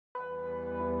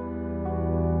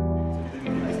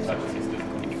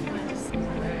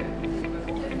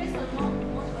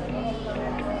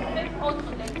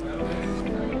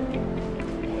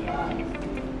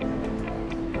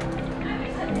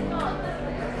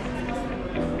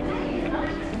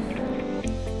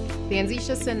The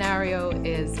Anzisha Scenario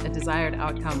is a desired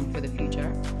outcome for the future,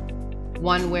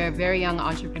 one where very young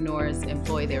entrepreneurs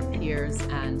employ their peers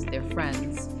and their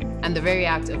friends. And the very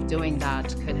act of doing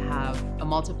that could have a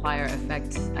multiplier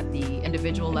effect at the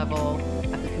individual level,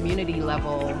 at the community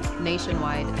level,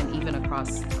 nationwide, and even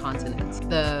across the continent.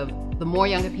 The more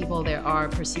younger people there are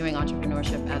pursuing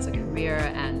entrepreneurship as a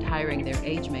career and hiring their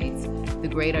age mates, the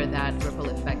greater that ripple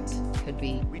effect could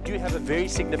be. We do have a very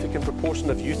significant proportion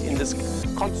of youth in this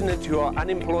continent who are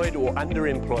unemployed or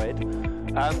underemployed.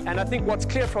 And I think what's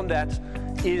clear from that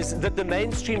is that the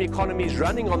mainstream economies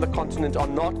running on the continent are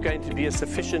not going to be a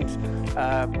sufficient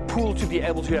pool to be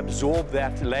able to absorb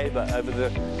that labor over the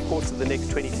course of the next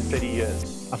 20 to 30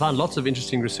 years. I found lots of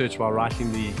interesting research while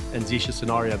writing the Anzisha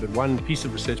Scenario, but one piece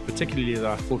of research particularly that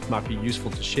I thought might be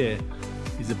useful to share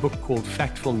is a book called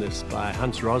Factfulness by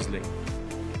Hans Rosling.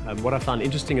 What I found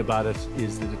interesting about it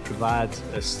is that it provides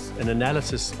an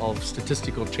analysis of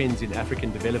statistical trends in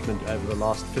African development over the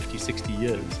last 50, 60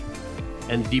 years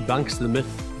and debunks the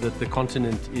myth that the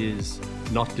continent is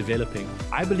not developing.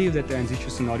 I believe that the Anzisha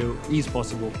Scenario is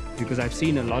possible because I've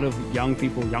seen a lot of young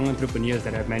people, young entrepreneurs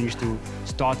that have managed to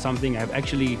start something, have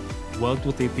actually worked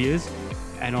with their peers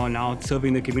and are now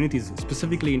serving the communities,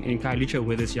 specifically in Khayelitsha,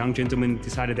 where this young gentleman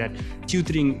decided that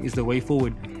tutoring is the way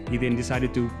forward. He then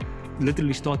decided to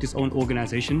literally start his own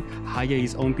organization, hire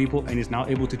his own people, and is now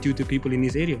able to tutor people in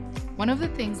his area. One of the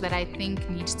things that I think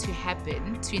needs to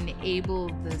happen to enable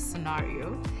the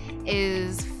scenario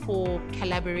is for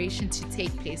collaboration to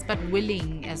take place, but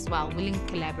willing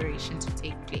collaboration to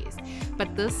take place.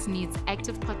 But this needs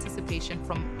active participation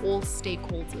from all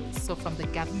stakeholders, so from the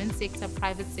government sector,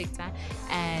 private sector,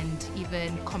 and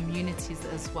even communities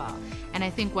as well. And I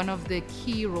think one of the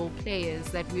key role players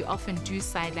that we often do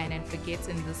sideline and forget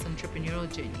in this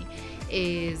entrepreneurial journey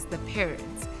is the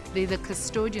parents. They're the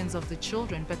custodians of the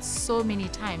children, but so many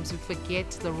times we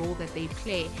forget the role that they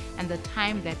play and the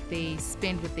time that they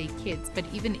spend with their kids, but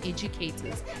even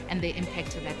educators and the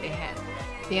impact that they have.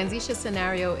 The Anzisha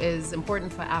Scenario is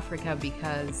important for Africa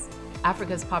because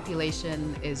Africa's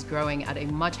population is growing at a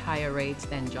much higher rate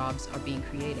than jobs are being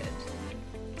created.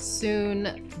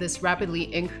 Soon, this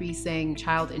rapidly increasing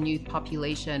child and youth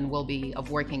population will be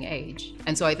of working age.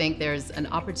 And so I think there's an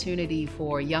opportunity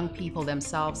for young people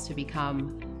themselves to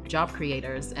become job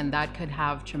creators, and that could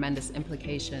have tremendous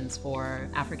implications for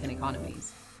African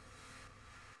economies.